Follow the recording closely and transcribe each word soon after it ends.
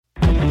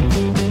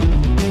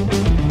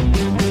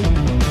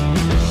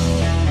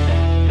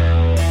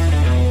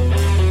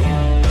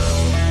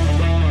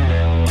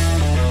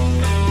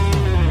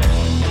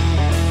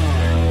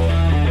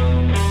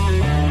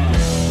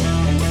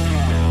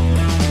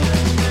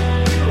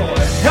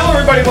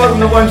everybody. Welcome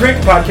to One Drink,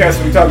 a podcast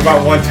where we talk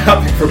about one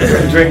topic for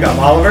one drink. I'm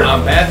Oliver.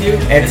 I'm Matthew.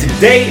 And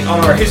today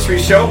on our history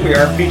show, we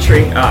are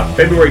featuring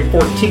February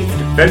 14th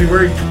to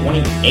February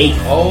 28th.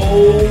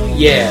 Oh,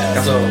 yeah.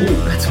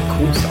 Got some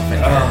cool stuff in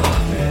there. Oh,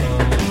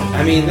 man.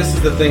 I mean, this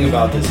is the thing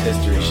about this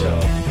history show.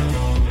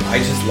 I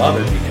just love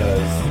it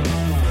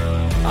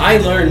because I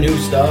learn new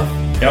stuff.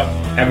 Yep,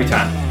 every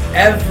time.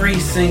 Every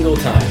single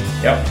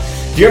time. Yep.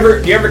 Do you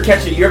ever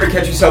catch it? You ever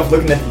catch yourself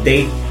looking at the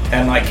date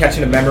and like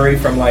catching a memory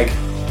from like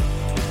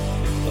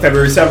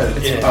February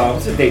 7th? Yeah.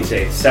 What's the date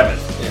say? 7th.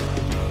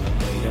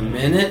 Yeah. Wait a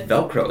minute.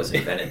 Velcro was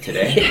invented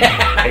today.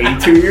 Yeah.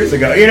 82 years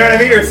ago. You know what I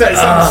mean? Or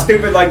something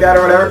stupid like that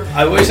or whatever.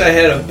 I wish I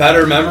had a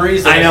better memory.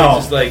 So I know.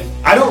 Just like,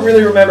 I don't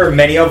really remember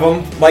many of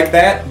them like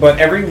that, but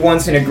every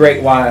once in a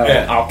great while,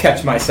 I'll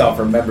catch myself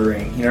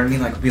remembering. You know what I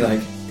mean? Like, be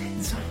like,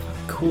 did something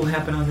cool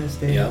happen on this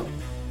day? yeah.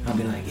 I'll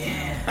be like,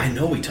 yeah. I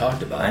know we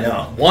talked about it. I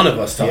know. One of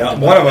us talked about it.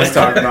 One of us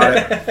talked about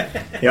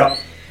it. Yep.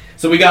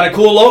 So we got a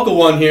cool local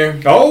one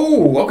here.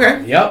 Oh,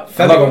 okay. Yep.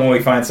 I love it when we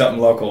find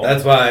something local.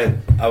 That's why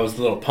I was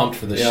a little pumped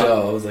for the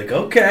show. I was like,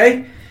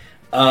 okay.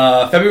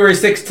 February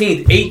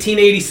 16th,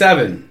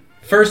 1887.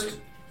 First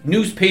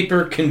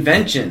newspaper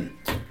convention.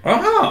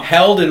 Oh.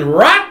 Held in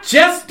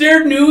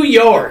Rochester, New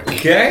York.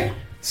 Okay.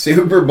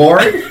 Super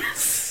boring.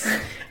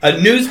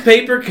 A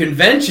newspaper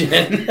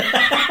convention.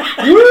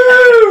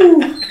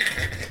 Woo!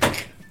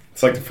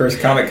 It's like the first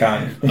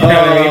Comic-Con. You know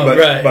what I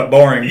mean? But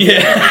boring.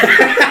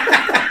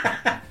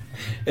 Yeah.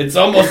 It's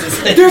almost the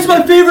same. There's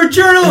my favorite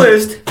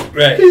journalist.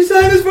 Right. Can you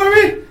sign this for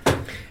me?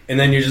 And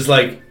then you're just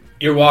like,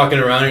 you're walking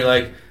around and you're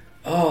like,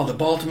 oh, the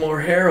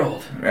Baltimore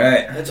Herald.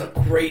 Right. That's a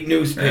great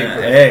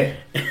newspaper. Hey.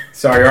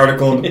 Saw your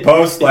article in the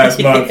Post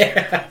last month.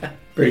 Yeah.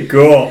 Pretty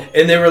cool.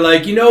 And they were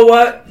like, you know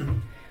what?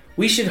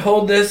 We should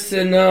hold this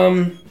in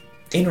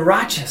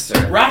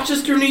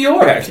Rochester, New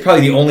York. Yeah, it's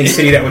probably the only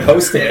city that would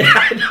host it.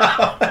 I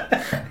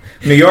know.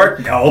 New York,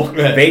 no.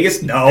 Right.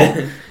 Vegas, no.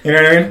 You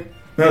know what I mean?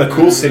 None of the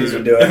cool cities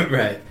would do it.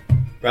 Right.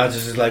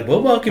 Rochester's like,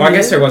 we'll welcome you. Well, I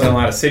guess there wasn't a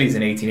lot of cities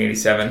in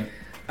 1887.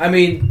 I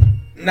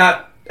mean,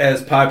 not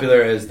as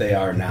popular as they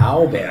are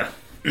now, but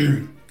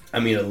Yeah.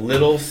 I mean, a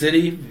little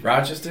city,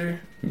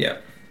 Rochester. Yeah.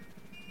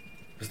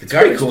 Was the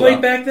garbage cool, plate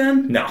though. back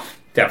then? No,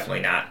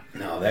 definitely not.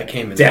 No, that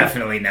came in.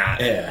 Definitely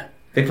not. Yeah.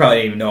 They probably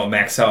didn't even know what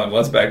Max Salad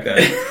was back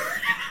then.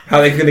 How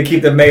are they going to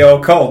keep the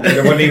mayo cold?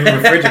 There wasn't even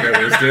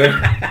refrigerators, dude.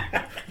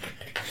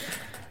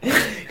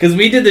 Because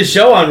we did the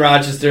show on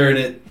Rochester,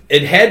 and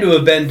it had to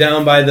have been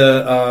down by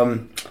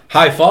the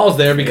High Falls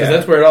there, because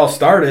that's where it all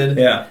started.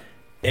 Yeah.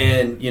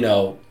 And, you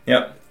know,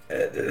 Yep.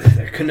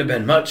 There couldn't have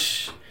been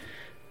much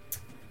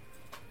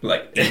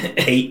Like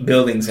 8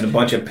 buildings and a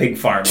bunch of pig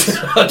farms.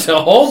 to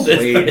hold this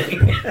Sweet.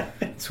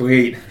 thing.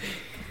 Sweet.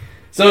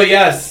 So,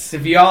 yes,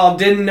 if y'all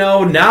didn't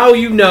know, now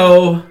you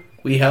know,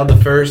 we held the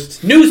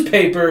first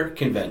newspaper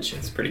convention.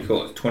 It's pretty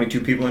cool. It's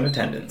 22 people in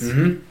attendance.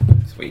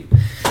 Mm-hmm. Sweet.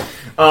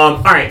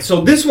 All right,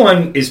 so this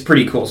one is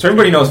pretty cool. So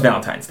everybody knows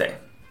Valentine's Day,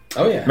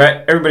 Oh, yeah.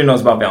 right? Everybody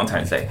knows about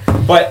Valentine's Day.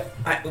 But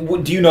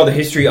do you know the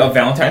history of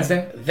Valentine's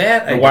Day?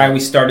 That Or why we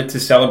started to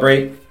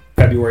celebrate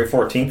February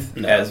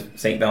 14th as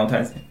St.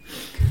 Valentine's Day?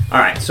 All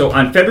right, so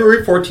on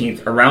February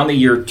 14th, around the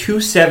year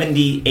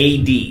 270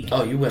 A.D.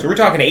 Oh, you went. So we're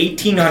talking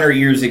 1,800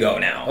 years ago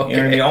now. Okay. You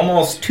know what I mean?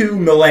 Almost 2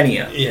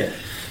 millennia. Yeah.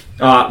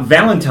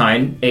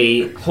 Valentine,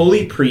 a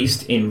holy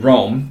priest in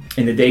Rome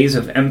in the days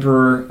of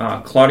Emperor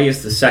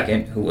Claudius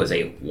II, who was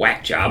a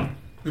whack job,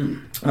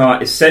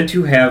 is said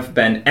to have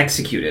been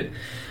executed.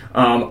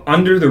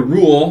 Under the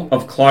rule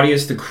of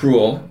Claudius the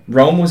Cruel,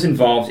 Rome was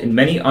involved in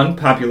many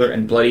unpopular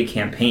and bloody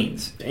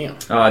campaigns. Damn.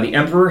 The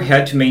emperor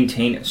had to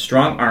maintain a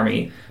strong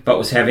army, but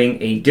was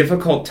having a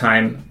difficult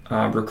time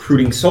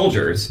recruiting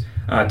soldiers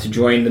to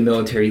join the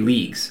military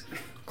leagues.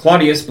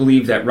 Claudius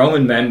believed that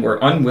Roman men were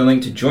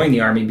unwilling to join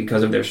the army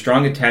because of their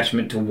strong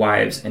attachment to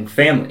wives and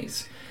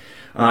families.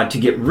 To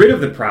get rid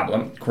of the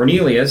problem,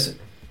 Claudius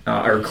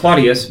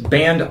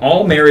banned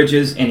all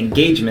marriages and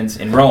engagements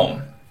in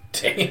Rome.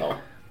 Damn.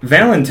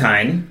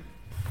 Valentine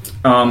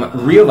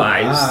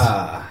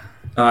realized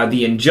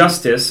the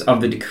injustice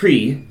of the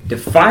decree,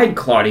 defied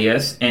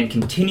Claudius, and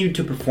continued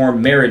to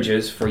perform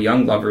marriages for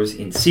young lovers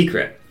in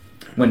secret.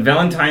 When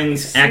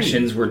Valentine's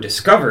actions were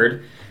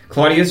discovered,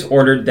 Claudius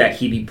ordered that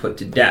he be put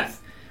to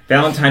death.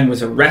 Valentine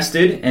was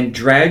arrested and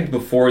dragged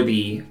before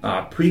the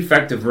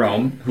prefect of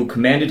Rome, who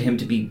commanded him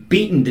to be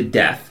beaten to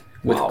death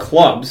with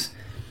clubs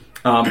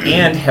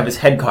and have his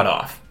head cut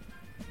off.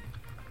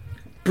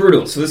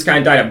 Brutal. So this guy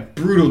died a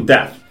brutal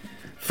death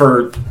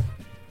for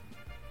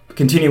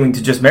continuing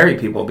to just marry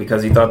people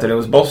because he thought that it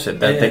was bullshit,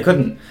 that they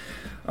couldn't.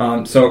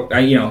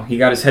 He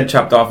got his head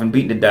chopped off and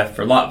beaten to death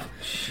for love.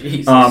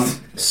 Jesus.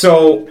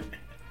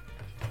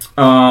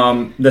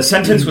 The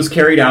sentence was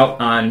carried out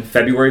on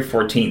February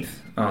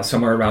 14th,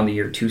 somewhere around the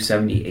year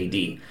 270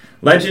 A.D.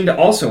 Legend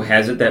also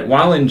has it that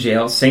while in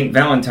jail, St.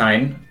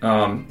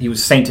 Valentine, he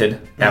was sainted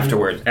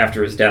afterwards,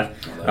 after his death,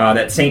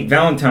 that St.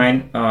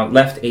 Valentine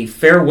left a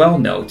farewell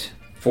note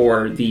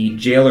for the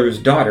jailer's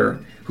daughter,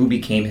 who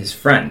became his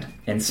friend,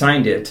 and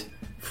signed it,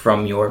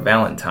 "From your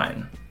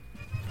Valentine."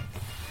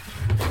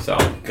 So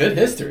good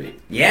history.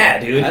 Yeah,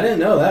 dude. I didn't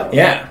know that one.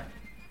 Yeah.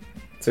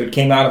 So it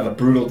came out of a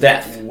brutal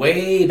death.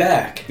 Way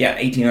back. Yeah,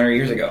 1,800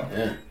 years ago.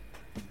 Yeah.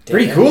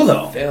 Pretty cool,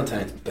 though.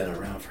 Valentine's been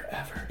around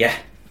forever. Yeah,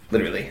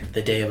 literally.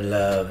 The day of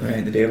love.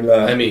 Right, the day of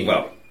love. I mean...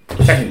 Well,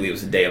 technically it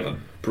was the day of a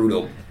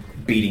brutal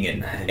beating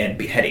and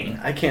beheading.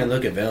 I can't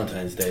look at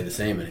Valentine's Day the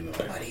same anymore.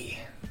 Buddy.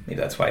 Maybe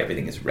that's why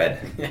everything is red.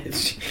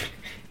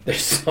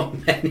 There's so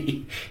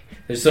many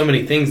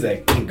things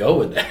that can go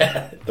with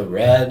that. The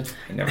red.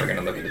 You're never going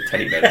to look at a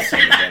teddy bear the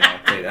same again, I'll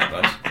tell you that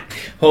much.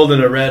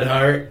 Holding a red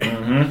heart.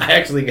 Mm-hmm. I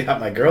actually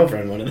got my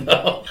girlfriend one of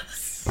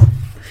those.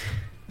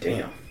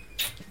 Damn.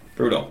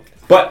 Brutal.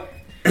 But,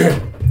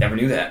 never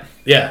knew that.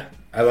 Yeah,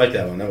 I like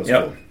that one. That was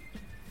cool.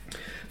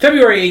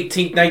 February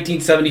 18th,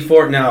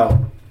 1974.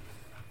 Now,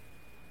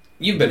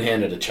 you've been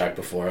handed a check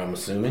before, I'm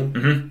assuming.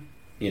 Mm-hmm.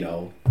 You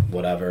know,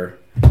 whatever.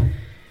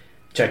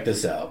 Check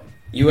this out.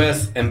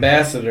 U.S.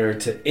 Ambassador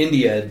to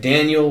India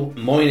Daniel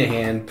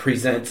Moynihan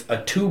presents a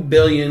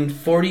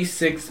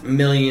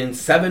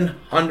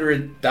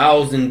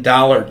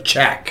 $2,046,700,000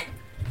 check.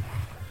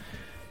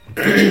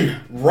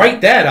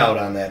 Write that out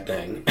on that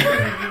thing.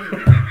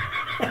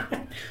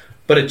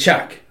 But a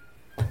check.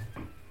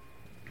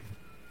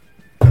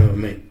 Oh,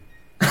 man.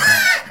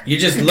 You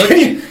just look...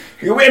 You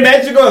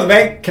imagine going to the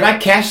bank, can I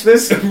cash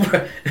this?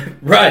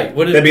 Right.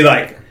 What They'd be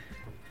like...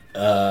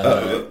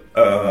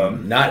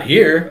 not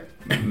here.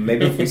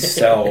 Maybe if we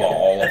sell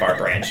all of our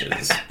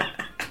branches.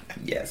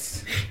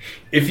 Yes.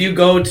 If you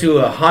go to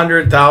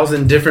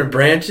 100,000 different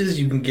branches,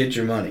 you can get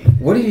your money.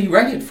 What did he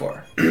write it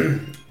for?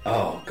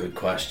 Oh, good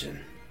question.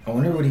 I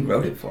wonder what he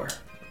wrote it for.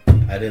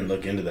 I didn't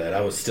look into that.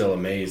 I was still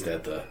amazed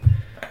at the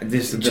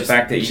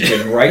fact that you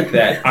can write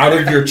that out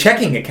of your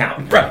checking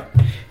account. Right.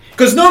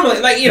 Because normally,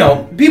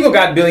 people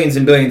got billions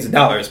and billions of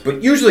dollars,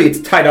 but usually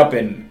it's tied up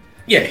in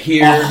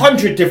here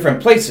 100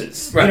 different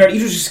places. Right.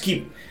 You just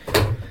keep...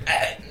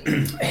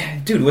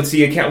 dude, what's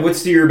the account?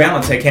 What's your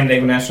balance at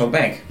Canandaigua National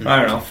Bank? I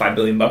don't know, $5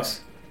 billion.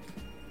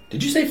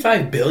 Did you say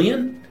 $5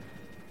 billion?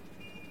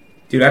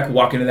 Dude, I could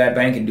walk into that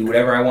bank and do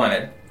whatever I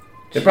wanted.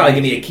 They'd probably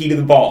give me a key to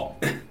the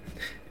vault.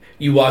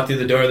 You walk through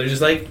the door, they're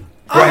just like,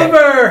 Oliver!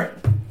 Right.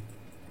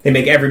 They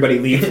make everybody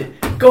leave.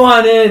 Go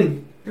on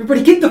in.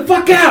 Everybody get the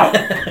fuck out!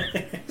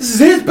 This is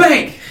his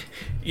bank!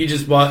 You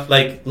just walk,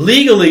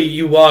 legally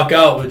you walk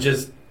out with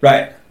just...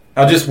 Right.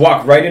 I'll just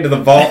walk right into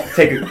the vault,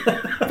 take a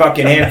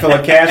fucking handful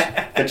of cash,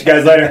 catch you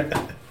guys later.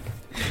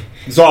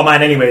 It's all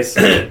mine anyways.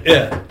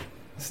 Yeah.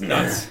 It's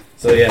nuts.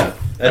 So yeah,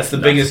 that's the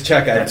biggest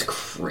check I've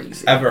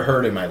crazy. ever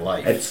heard in my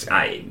life.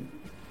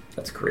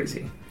 That's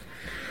crazy.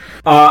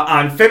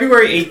 On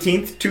February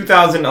 18th,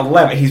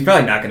 2011, he's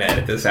probably not going to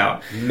edit this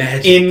out.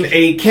 Magic. In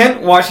a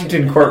Kent,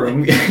 Washington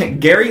courtroom,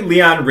 Gary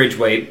Leon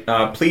Ridgway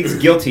pleads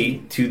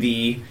guilty to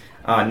the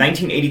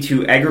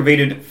 1982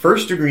 aggravated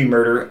first-degree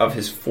murder of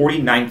his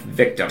 49th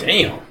victim.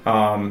 Damn.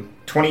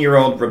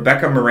 20-year-old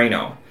Rebecca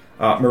Marrero.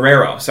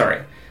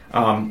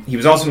 He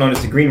was also known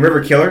as the Green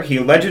River Killer. He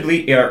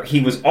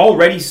was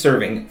already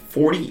serving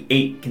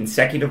 48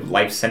 consecutive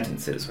life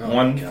sentences,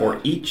 one for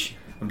each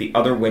of the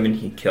other women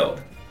he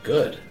killed.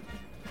 Good.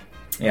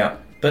 Yeah.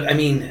 But, I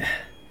mean,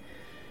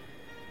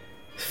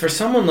 for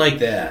someone like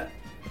that,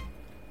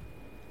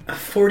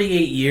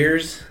 48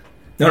 years...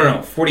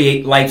 No,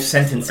 48 life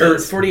sentences. Or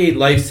 48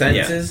 life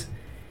sentences?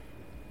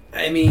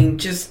 Yeah. I mean,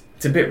 just...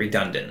 It's a bit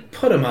redundant.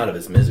 Put him out of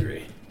his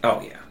misery.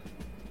 Oh, yeah.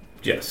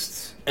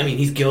 Just... I mean,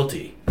 he's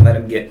guilty. Let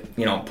him get...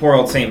 poor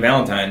old St.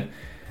 Valentine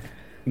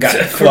got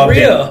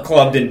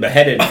clubbed and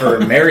beheaded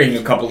for marrying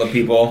a couple of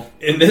people.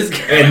 And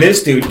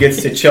this dude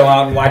gets to chill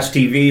out and watch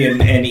TV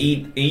and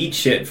eat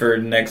shit for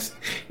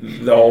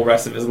the whole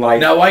rest of his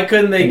life. Now, why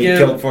couldn't they give...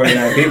 He killed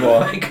 49 people.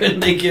 Why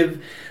couldn't they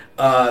give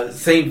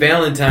St.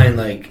 Valentine,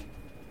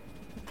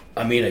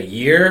 a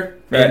year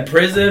in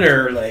prison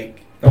or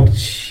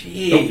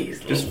jeez.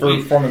 Nope. Just for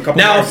forming a couple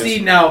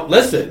Now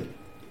listen,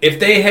 if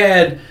they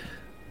had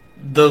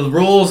the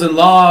rules and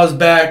laws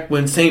back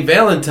when St.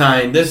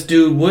 Valentine, this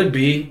dude would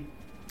be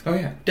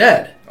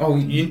dead. Oh,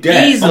 you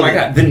dead. Easily. Oh my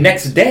god, the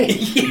next day.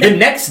 Yeah. The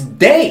next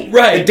day.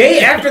 Right. The day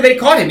after they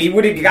caught him, he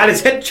would have got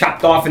his head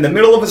chopped off in the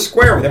middle of a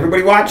square with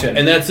everybody watching.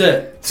 And that's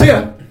it. So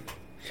yeah.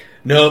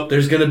 Nope,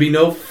 there's gonna be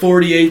no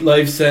 48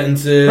 life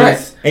sentences.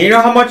 Right. And you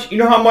know how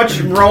much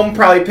Rome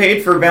probably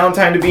paid for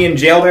Valentine to be in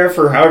jail there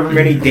for however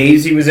many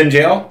days he was in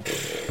jail?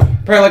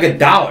 Probably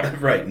 $1.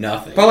 Right,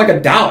 nothing. Probably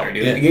 $1,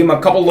 dude. Yeah. They gave him a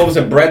couple loaves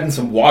of bread and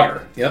some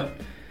water.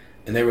 Yep.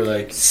 And they were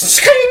like,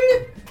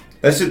 Sking!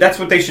 That's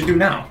what they should do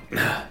now.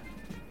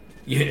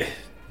 Yeah.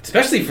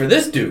 Especially for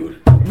this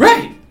dude.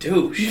 Right.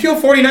 Dude. You kill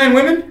 49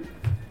 women,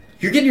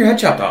 you're getting your head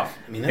chopped off.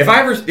 I mean, when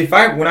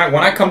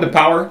I come to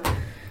power,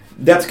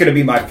 that's going to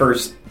be my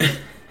first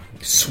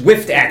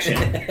swift action.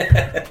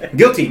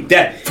 Guilty,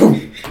 dead.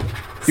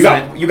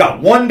 You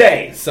got 1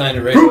 day. Sign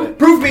it right away.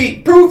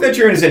 Prove that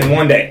you're innocent in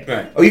 1 day.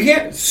 Right. Oh, you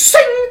can't?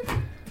 Sing!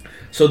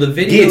 So the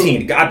video...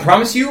 Guillotine. I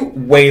promise you,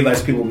 way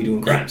less people will be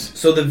doing crimes.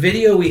 So the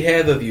video we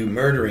have of you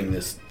murdering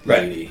this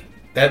lady,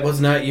 that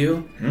was not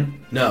you? Hmm?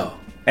 No.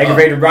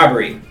 Aggravated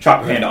robbery.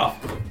 Chop hand off.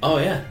 Oh,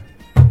 yeah.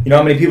 You know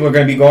how many people are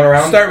going to be going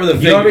around? Start with a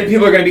finger. You know how many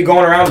people are going to be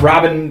going around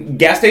robbing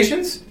gas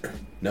stations?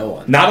 No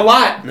one. Not a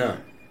lot. No.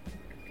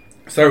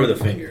 Start with a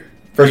finger.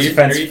 First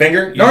offense,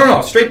 finger.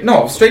 No. Straight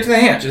to the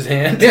hand. Just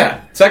hand?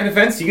 Yeah. Second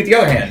offense, you get the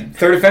other hand.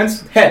 Third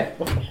offense, head.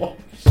 Or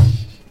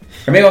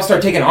maybe I'll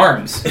start taking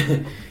arms.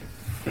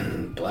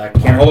 Black.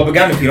 Can't hold up a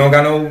gun if you don't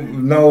got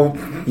no,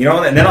 you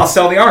know, and then I'll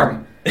sell the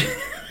arm.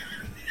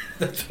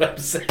 That's what I'm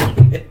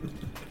saying.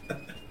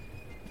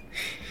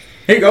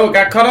 Here you go,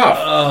 got cut off.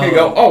 Oh. Here you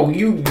go. Oh,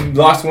 you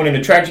lost one in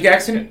a tragic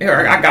accident?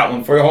 Here, I got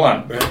one for you. Hold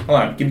on. Right. Hold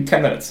on. Give me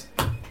 10 minutes.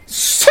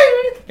 Sing!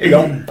 Here you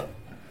go.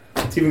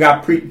 It's even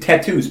got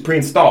tattoos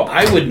pre-installed.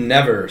 I would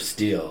never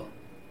steal.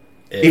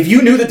 If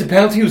you knew that the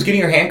penalty was getting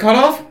your hand cut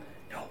off?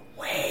 No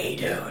way,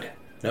 dude.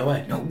 No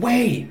way. No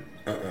way.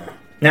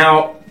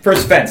 Now,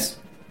 first offense,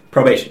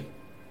 probation.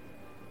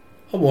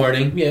 A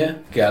warning. Yeah,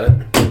 got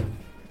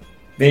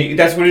it.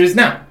 That's what it is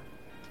now.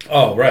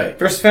 Oh, right.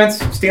 First offense,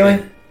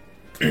 stealing.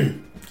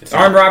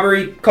 Armed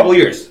robbery, couple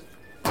years.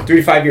 3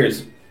 to 5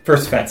 years.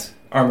 First offense,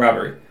 armed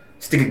robbery.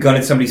 Stick a gun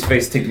in somebody's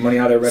face, take the money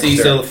out of their register.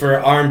 See, so for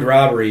armed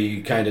robbery,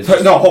 you kind of...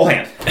 No, whole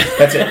hand.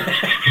 That's it.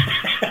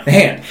 The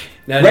hand.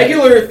 No,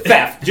 Regular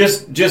theft,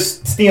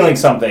 just stealing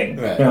something.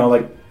 Right. You know,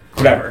 like,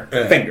 whatever.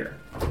 Right. Finger.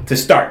 To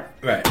start.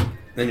 Right.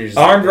 Then you're just...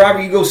 Armed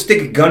robbery, you go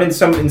stick a gun in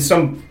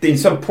some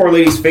poor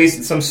lady's face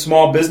in some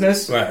small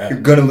business, Right. You're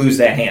gonna lose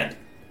that hand.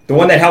 The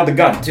one that held the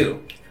gun,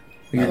 too.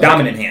 Your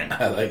dominant hand.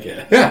 I like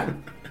it. Yeah.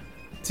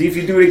 See if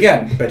you do it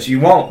again. Bet you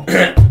won't.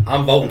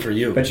 I'm voting for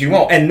you. Bet you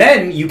won't. And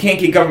then you can't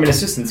get government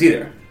assistance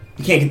either.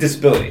 You can't get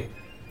disability.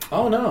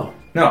 Oh, no.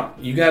 No.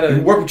 You gotta...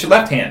 You work with your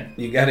left hand.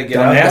 You gotta get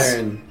Dumbass. out there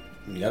and...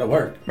 You gotta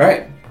work.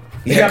 Right.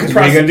 They Yeah, got because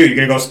what are you going to do? You're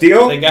going to go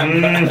steal? They got...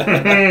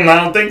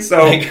 I don't think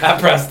so. They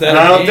got prosthetic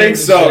I don't think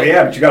hands so. and shit.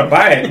 Yeah, but you got to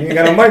buy it. You ain't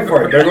got no money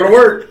for it. You got to go to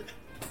work.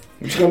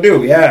 What you going to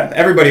do? Yeah,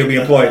 everybody will be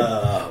employed.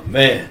 Oh,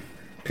 man.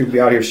 People be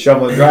out here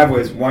shoveling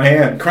driveways with one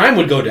hand. Crime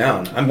would go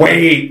down.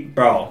 Wait,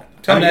 bro.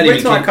 Tell I'm me, not you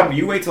even kidding.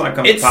 You wait till I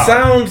come It to power.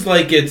 sounds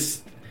like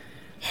it's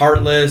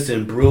heartless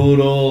and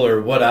brutal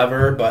or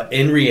whatever, but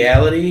in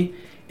reality,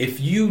 if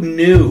you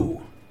knew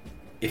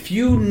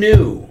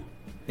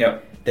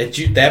Yep.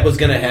 that was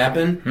going to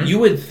happen, you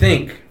would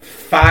think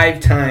 5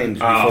 times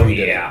before you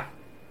did it.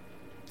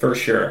 For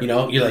sure. You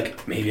know, you're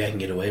like, maybe I can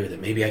get away with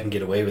it. Maybe I can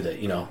get away with it.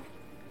 You know,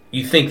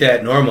 you think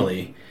that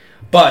normally,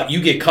 but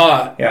you get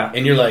caught, Yeah.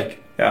 and you're like,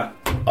 Yeah.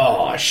 oh I'm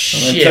going to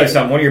shit. tell you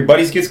something. One of your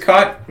buddies gets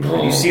caught,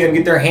 you see them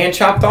get their hand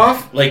chopped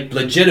off. Like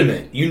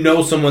legitimate. You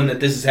know someone that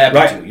this has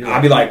happened to. Right. You're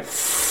I'll be like,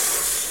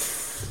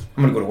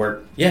 I'm going to go to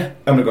work. yeah,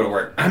 I'm going to go to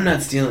work. I'm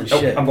not stealing Nope,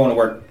 shit. I'm going to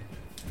work.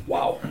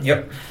 Wow.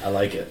 Yep. I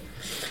like it.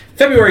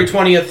 February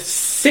 20th,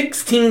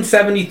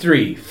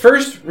 1673.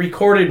 First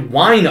recorded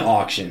wine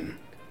auction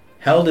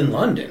held in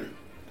London.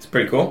 It's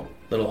pretty cool.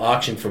 Little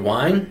auction for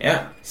wine.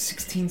 Yeah.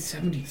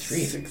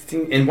 1673.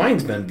 16. And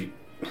wine's been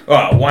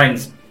Oh,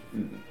 wine's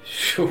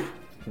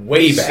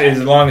way back.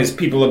 as long as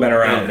people have been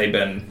around, Yeah. they've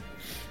been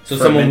So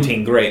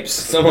fermenting grapes.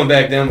 someone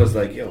back then was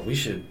like, yo, we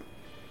should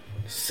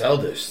sell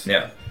this.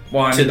 Yeah.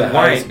 Well, I To mean, the wine,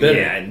 highest bidder.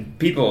 yeah, and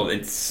people,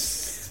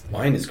 it's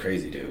Wine is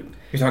crazy, dude.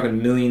 you're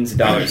talking millions of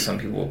dollars. Some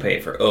people will pay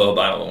for a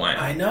bottle of wine.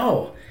 I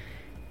know.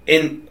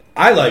 And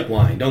I like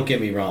wine, don't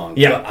get me wrong.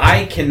 Yeah. But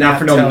I cannot Not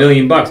for no tell-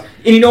 $1,000,000.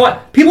 And you know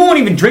what? People won't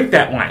even drink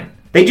that wine.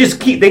 They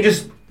just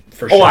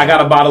For oh, sure. I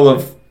got a bottle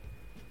of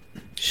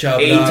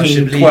Chablis,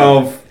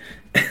 1812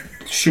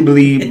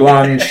 Chablis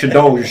Blanc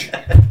Chadoge.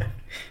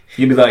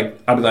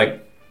 I'd be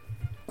like,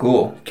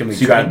 cool. Can we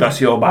So you got a drink it?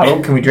 dusty old bottle?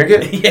 Can we drink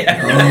it?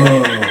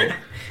 Yeah.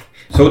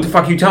 So what the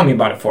fuck are you telling me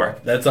about it for?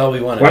 That's all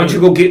we want to Why don't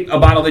you go get a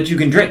bottle that you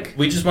can drink?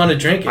 We just want to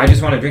drink it. I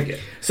just want to drink it.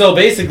 So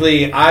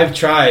basically, I've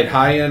tried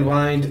high-end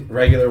wine,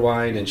 regular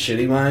wine, and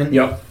shitty wine.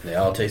 Yep. They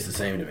all taste the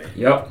same to me.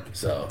 Yep.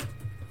 So,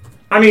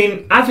 I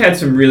mean, I've had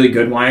some really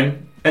good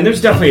wine, and there's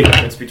definitely a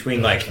difference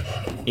between, like,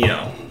 you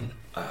know,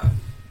 a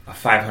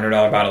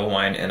 $500 bottle of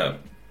wine and a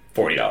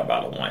 $40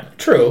 bottle of wine.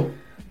 true.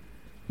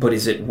 But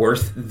is it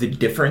worth the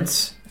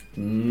difference?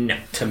 No.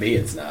 To me,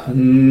 it's not.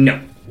 No.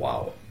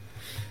 Wow.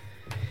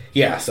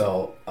 Yeah,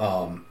 so,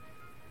 I'm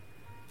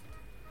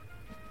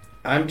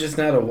just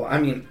not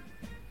I'm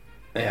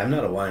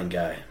not a wine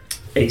guy.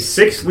 A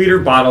 6-liter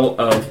bottle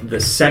of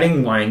the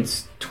Setting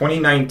Wines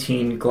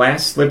 2019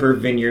 Glass Slipper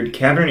Vineyard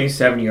Cabernet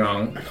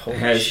Sauvignon Holy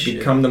has shit.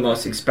 become the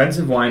most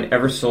expensive wine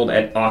ever sold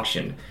at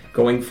auction,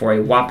 going for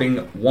a whopping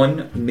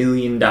 $1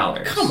 million.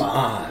 Come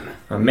on.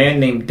 A man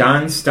named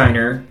Don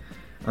Steiner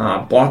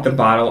bought the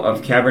bottle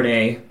of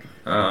Cabernet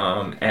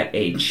at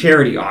a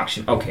charity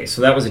auction. Okay, so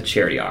that was a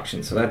charity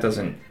auction, so that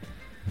doesn't...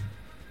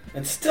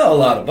 It's still a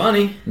lot of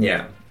money.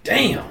 Yeah.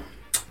 Damn.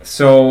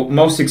 So,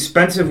 most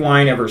expensive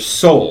wine ever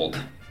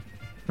sold.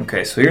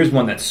 Okay, so here's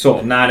one that's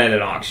sold, not at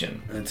an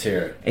auction. Let's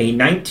hear it. A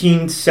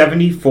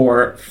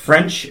 1974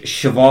 French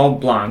Cheval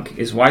Blanc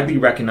is widely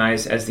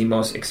recognized as the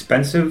most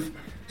expensive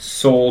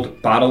sold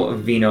bottle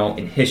of vino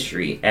in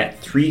history at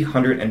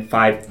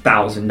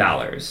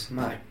 $305,000.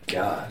 My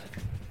God.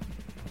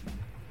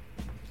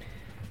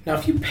 Now,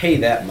 if you pay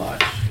that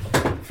much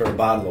for a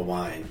bottle of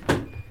wine,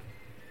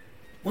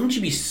 wouldn't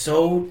you be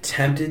so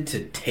tempted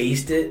to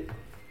taste it,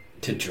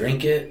 to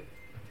drink it?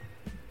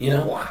 You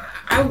know?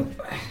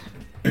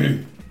 I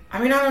mean,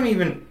 I don't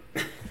even...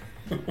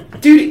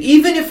 Dude,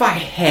 even if I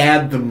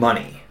had the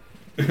money,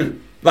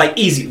 like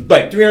easy,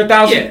 like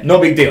 $300,000, no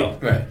big deal.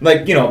 Right.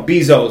 Like,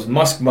 Bezos,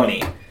 Musk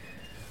money.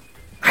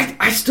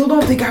 I still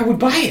don't think I would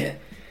buy it.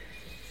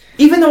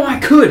 Even though I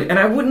could, and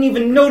I wouldn't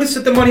even notice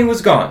that the money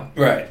was gone.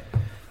 Right.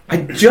 I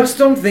just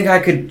don't think I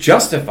could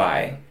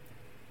justify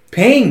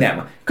paying that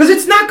much. Because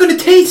it's not going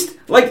to taste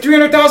like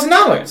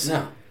 $300,000.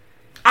 No.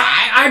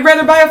 I'd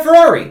rather buy a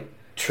Ferrari.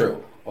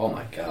 True. Oh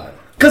my God.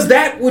 Because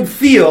that would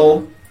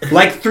feel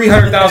like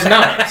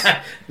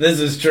 $300,000. This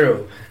is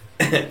true.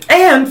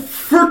 And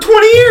for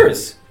 20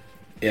 years.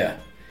 Yeah.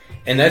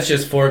 And that's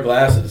just 4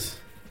 glasses.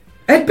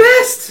 At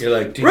best. You're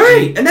like,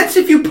 right. And that's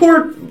if you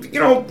pour,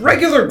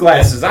 regular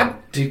glasses.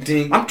 I'm trying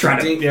to, I'm trying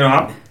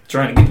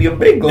to give you a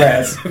big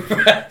glass.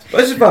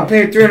 Especially if I'm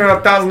paying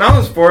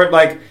 $300,000 for it.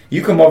 Like,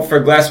 you come up for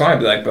a glass of wine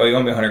and be like, bro, you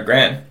owe me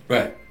 $100,000.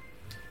 Right.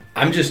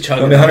 I'm just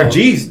chugging. You owe me 100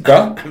 G's,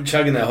 bro. I'm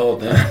chugging that whole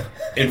thing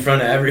in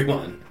front of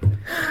everyone.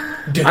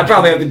 I'd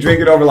probably have to drink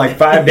it over like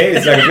 5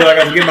 days so I feel like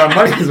I was getting my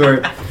money's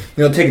worth.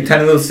 Take a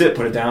tiny little sip,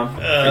 put it down.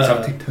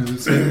 Take a tiny little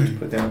sip,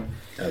 put it down.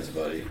 That's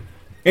funny.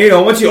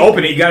 And, once you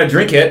open it, you gotta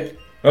drink it,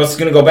 or else it's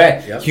gonna go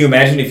bad. Yep. Can you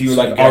imagine if you were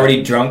like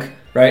already drunk,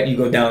 right? You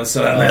go down,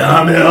 so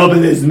I'm gonna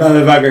open this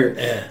motherfucker.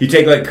 Yeah. You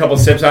take like a couple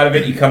sips out of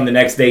it, you come the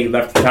next day, you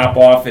left the top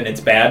off, and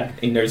it's bad,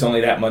 and there's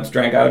only that much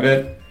drank out of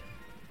it.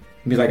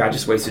 You'd be like, I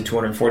just wasted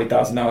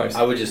 $240,000.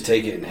 I would just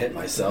take it and hit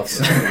myself.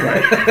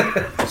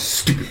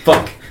 Stupid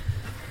fuck.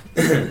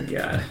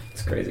 God,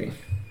 it's crazy.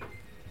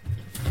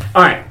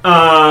 All right.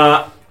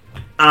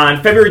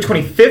 On February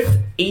 25th,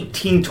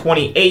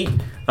 1828,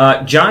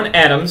 John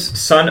Adams,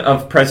 son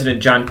of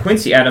President John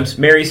Quincy Adams,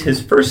 marries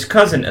his first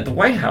cousin at the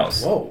White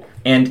House. Whoa.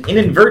 And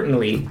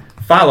inadvertently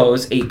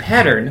follows a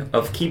pattern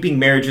of keeping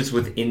marriages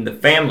within the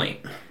family.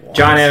 What?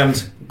 John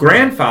Adams'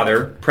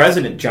 grandfather,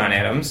 President John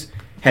Adams,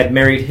 had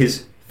married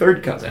his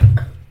third cousin.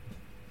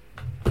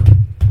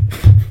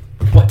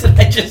 What did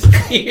I just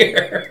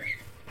hear?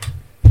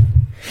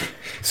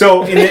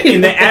 So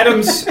in the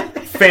Adams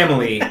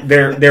family,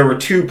 there were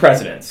 2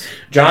 presidents.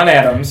 John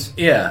Adams,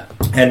 yeah,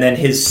 and then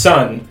his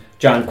son,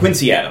 John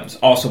Quincy Adams,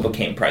 also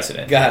became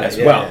president as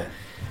well.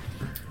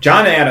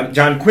 Yeah.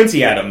 John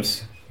Quincy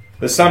Adams,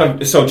 the son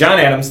of... So John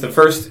Adams, the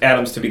first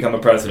Adams to become a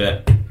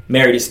president,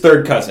 married his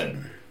third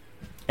cousin.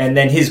 And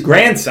then his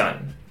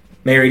grandson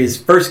married his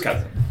first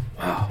cousin.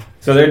 Wow.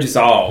 So they're just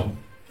all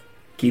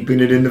keeping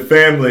it in the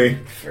family.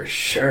 For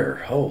sure.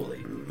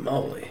 Holy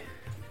moly.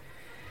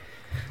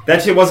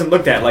 That shit wasn't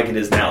looked at like it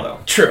is now, though.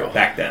 True.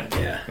 Back then.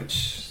 Yeah.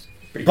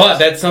 But gross.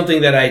 That's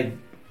something that I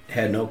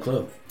had no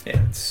clue.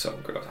 Yeah, it's so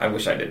gross. I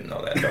wish I didn't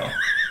know that, though.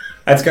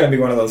 That's going to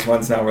be one of those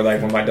ones now where,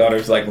 like, when my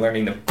daughter's, like,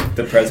 learning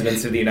the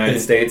presidents of the United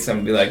States, I'm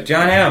going to be like,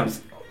 John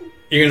Adams.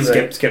 You're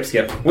going to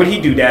skip. What'd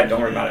he do, Dad?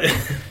 Don't worry about it.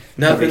 Nothing.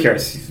 Nobody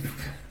cares.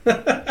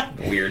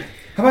 Weird.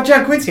 How about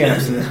John Quincy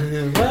Adams?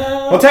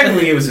 Well,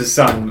 technically it was his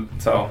son,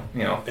 so,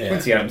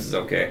 Quincy Adams is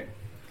okay.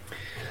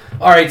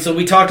 All right, so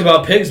we talked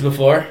about pigs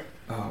before.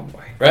 Oh,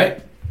 boy.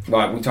 Right?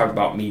 Well, we talked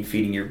about me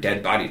feeding your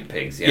dead body to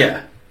pigs,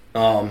 yeah.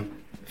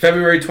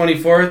 February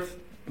 24th,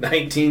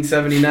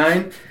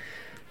 1979.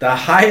 The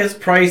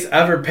highest price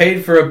ever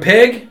paid for a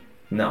pig?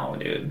 No,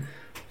 dude.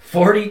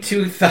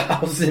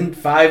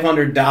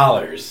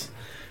 $42,500.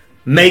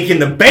 Making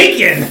the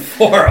bacon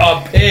for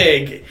a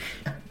pig.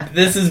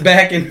 This is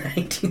back in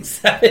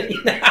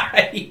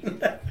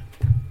 1979.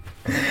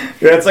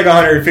 That's like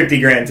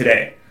 $150,000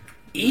 today.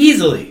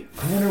 Easily.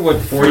 I wonder what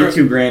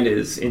 $42,000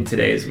 is in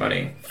today's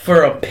money.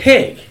 For a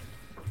pig.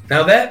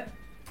 Now that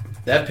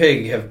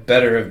pig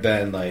better have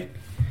been like,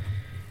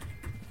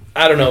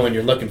 I don't know, when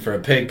you're looking for a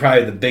pig,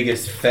 probably the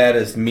biggest,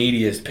 fattest,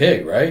 meatiest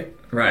pig, right?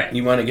 Right.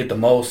 You want to get the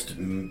most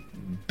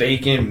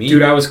bacon, meat.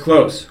 Dude, I was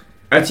close.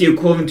 That's the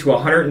equivalent to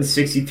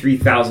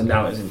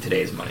 $163,000 in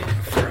today's money.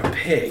 For a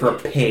pig. For a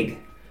pig.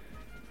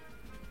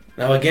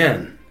 Now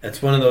again,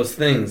 that's one of those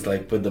things,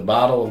 like with the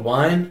bottle of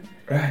wine.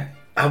 Right.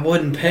 I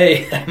wouldn't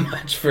pay that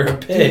much for a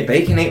pig. Dude,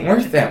 bacon ain't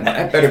worth that much.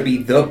 That better be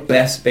the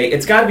best bacon.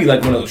 It's got to be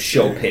like one of those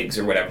show pigs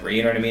or whatever.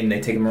 You know what I mean? They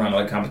take them around to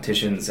like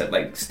competitions at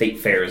like state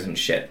fairs and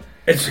shit.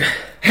 It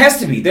has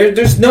to be.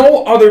 There's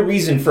no other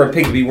reason for a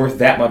pig to be worth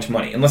that much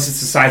money unless it's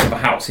the size of a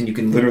house and you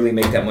can literally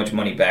make that much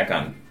money back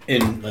on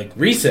in like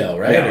resale,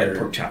 right? Yeah, or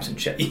pork chops and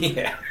shit.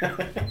 Yeah.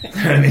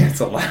 I mean,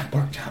 it's a lot of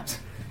pork chops.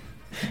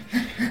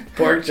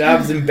 Pork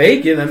chops and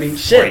bacon. I mean,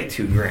 shit.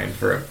 $42,000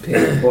 for a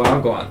pig. Boy,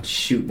 I'll go out and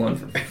shoot one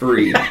for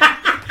free.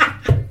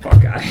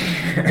 Fuck out of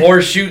here.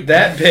 Or shoot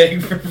that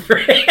pig for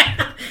free.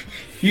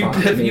 you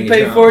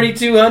pay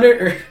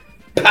 $4,200 or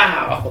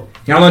pow.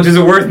 How much is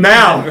it worth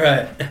now?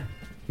 Right.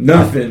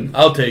 Nothing.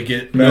 I'll take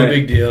it. No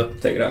big deal.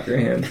 Take it off your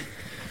hand.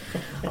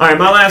 All right,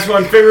 my last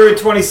one, February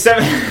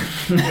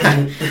 27th,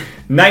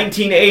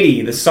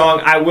 1980. The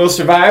song "I Will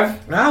Survive."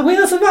 I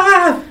will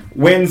survive.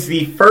 Wins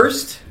the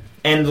first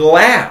and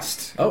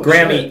last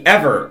Grammy shit.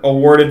 ever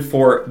awarded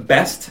for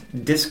Best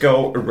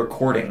Disco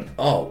Recording.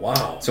 Oh,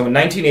 wow. So in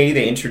 1980,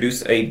 they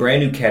introduced a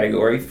brand new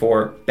category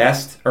for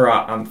best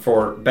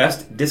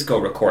disco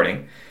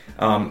recording,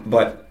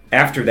 but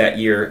after that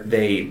year,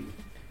 they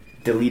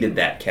deleted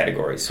that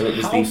category. So it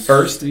was the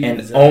first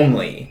and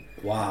only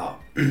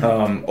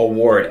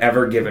award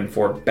ever given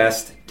for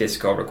best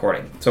disco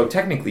recording. So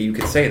technically, you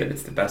could say that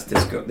it's the best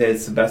disco. That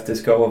it's the best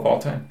disco of all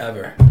time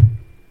ever.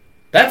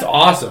 That's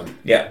awesome.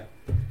 Yeah.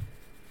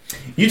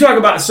 You talk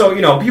about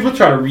people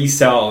try to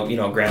resell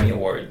Grammy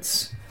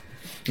awards,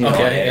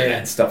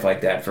 and stuff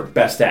like that for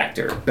best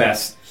actor,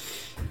 best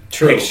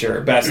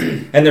picture, best,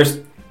 and there's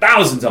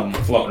thousands of them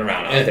floating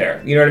around out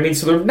there. You know what I mean?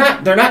 So they're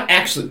not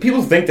actually.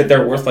 People think that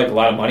they're worth like a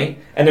lot of money,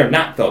 and they're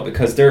not though,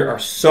 because there are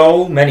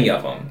so many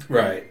of them.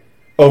 Right.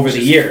 Over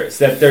the years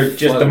that they're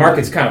just the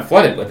market's kind of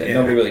flooded with it. Yeah.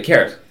 Nobody really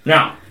cares.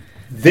 Now,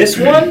 this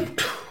one,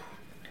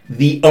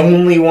 the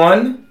only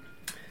one,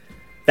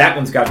 that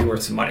one's got to be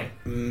worth some money.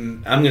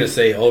 I'm gonna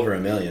say over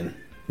 $1 million.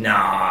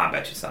 Nah, I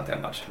bet you it's not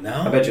that much.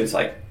 No, I bet you it's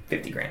like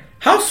 $50,000.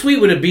 How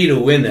sweet would it be to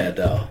win that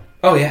though?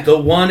 Oh yeah, the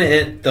one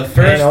and the first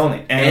and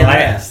only and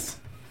last.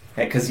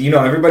 Because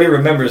everybody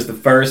remembers the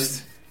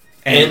first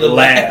and the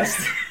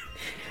last.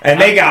 And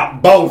they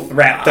got both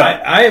wrapped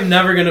up. I am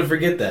never going to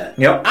forget that.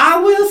 Yep. I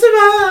will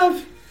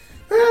survive.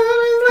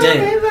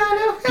 Damn.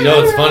 You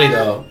know what's funny,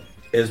 though,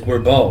 is we're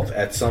both,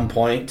 at some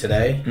point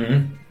today,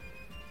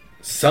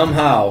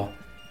 somehow,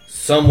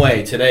 some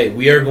way today,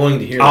 we are going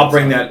to hear I'll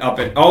bring that up.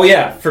 Oh,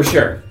 yeah, for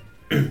sure.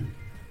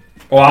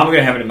 Well, I'm going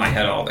to have it in my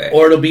head all day.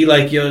 Or it'll be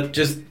like,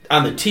 just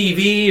on the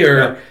TV, or...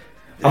 Yep.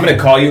 I'm going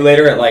to call you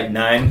later at like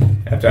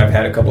 9 after I've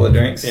had a couple of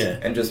drinks. Yeah.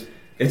 And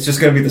it's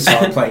just going to be the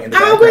song playing in the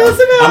background. I will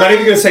survive. I'm not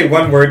even going to say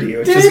one word to you.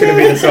 It's just going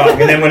to be the song.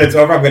 And then when it's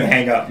over, I'm going to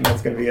hang up. And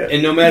that's going to be it.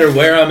 And no matter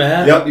where I'm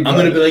at, I'm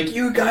going to be like,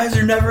 you guys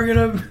are never going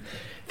to...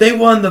 They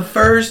won the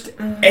first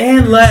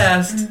and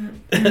last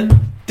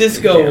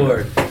disco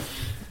award.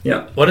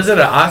 Yeah. What is it,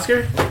 an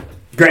Oscar?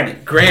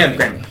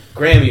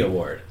 Grammy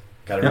Award.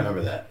 Got to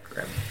remember that.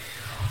 Grammy.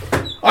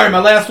 All right, my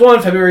last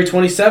one, February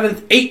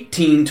 27th,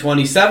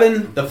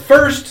 1827. The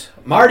first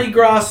Mardi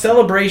Gras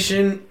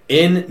celebration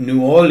in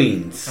New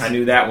Orleans. I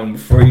knew that one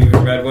before you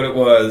even read what it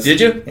was. Did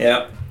you?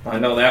 Yep. I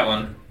know that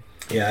one.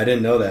 Yeah, I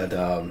didn't know that.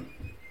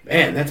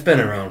 Man, that's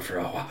been around for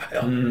a while.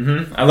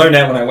 Mm-hmm. I learned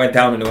that when I went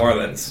down to New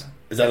Orleans.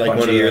 Is that like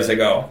one of years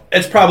ago?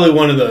 It's probably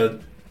one of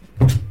the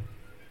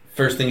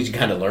first things you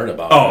kind of learn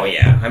about. Oh,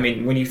 yeah. I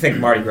mean, when you think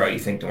Mardi Gras, you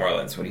think New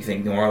Orleans. When you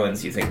think New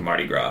Orleans, you think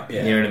Mardi Gras.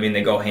 Yeah. You know what I mean?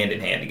 They go hand in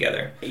hand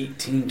together.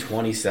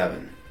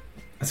 1827.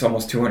 That's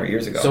almost 200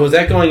 years ago. So is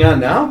that going on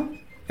now?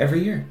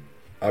 Every year.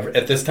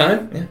 At this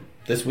time? Yeah.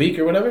 This week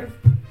or whatever?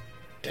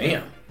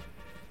 Damn.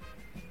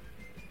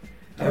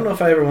 I don't know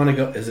if I ever want to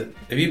go.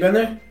 Have you been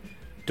there?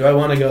 Do I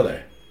want to go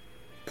there?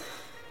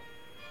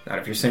 Not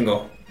if you're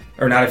single.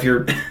 Or not if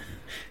you're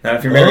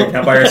married,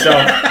 not by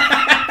yourself.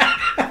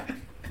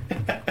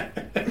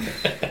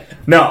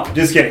 No,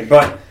 just kidding.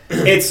 But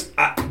it's,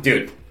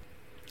 dude.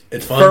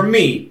 It's fun. For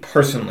me,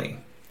 personally,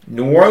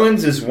 New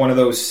Orleans is one of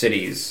those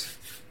cities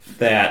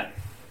that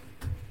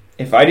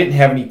if I didn't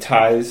have any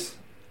ties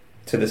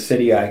to the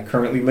city I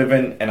currently live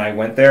in and I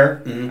went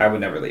there, I would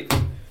never leave.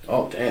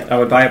 Oh, damn. I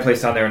would buy a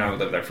place down there and I would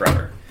live there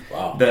forever.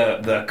 Wow.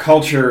 The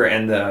culture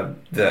and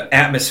the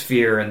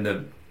atmosphere and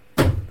the...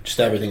 Just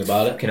everything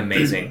about it. Fucking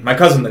amazing. My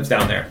cousin lives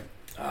down there.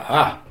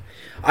 Aha.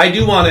 I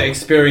do want to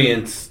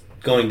experience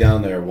going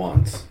down there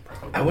once.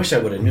 I wish I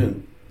would have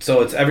known.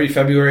 So it's every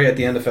February, at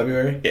the end of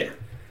February? Yeah.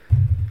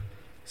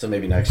 So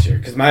maybe next year.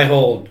 Because my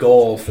whole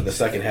goal for the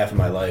second half of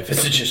my life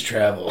is to just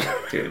travel.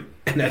 Dude.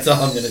 And that's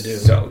all I'm going to do.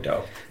 So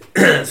dope.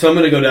 So I'm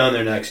going to go down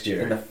there next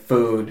year. And the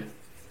food.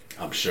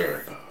 I'm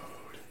sure.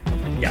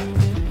 Yeah.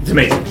 It's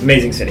amazing.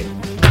 Amazing city.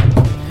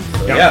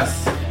 So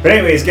yes. But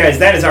anyways, guys,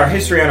 that is our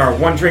history on our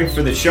One Drink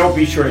for the show.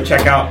 Be sure to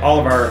check out all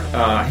of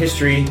our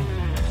history,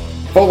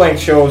 full-length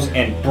shows,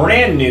 and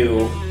brand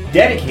new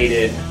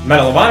dedicated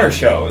Medal of Honor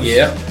shows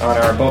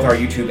on both our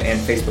YouTube and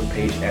Facebook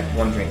page at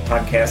One Drink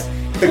Podcast.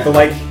 Click the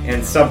like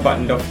and sub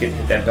button. Don't forget to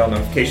hit that bell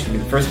notification to be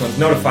the first ones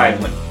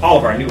notified when all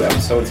of our new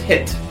episodes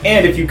hit.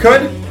 And if you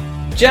could,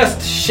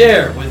 just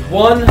share with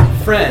one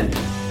friend.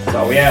 That's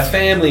all we ask.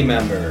 Family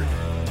member,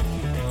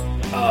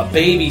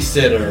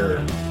 babysitter,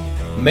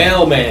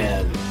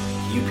 mailman,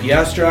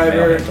 UPS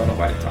driver. I don't know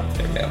why to talk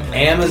to their mailman.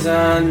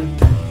 Amazon,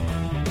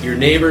 your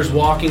neighbor's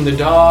walking the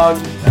dog.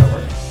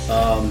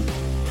 That'll work.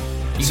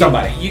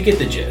 Somebody. You get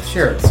the gist.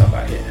 Sure, it's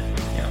somebody.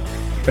 Yeah.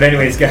 But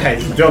anyways,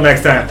 guys, until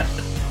next time.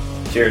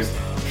 Cheers.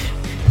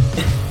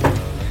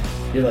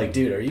 You're like,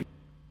 dude, are you...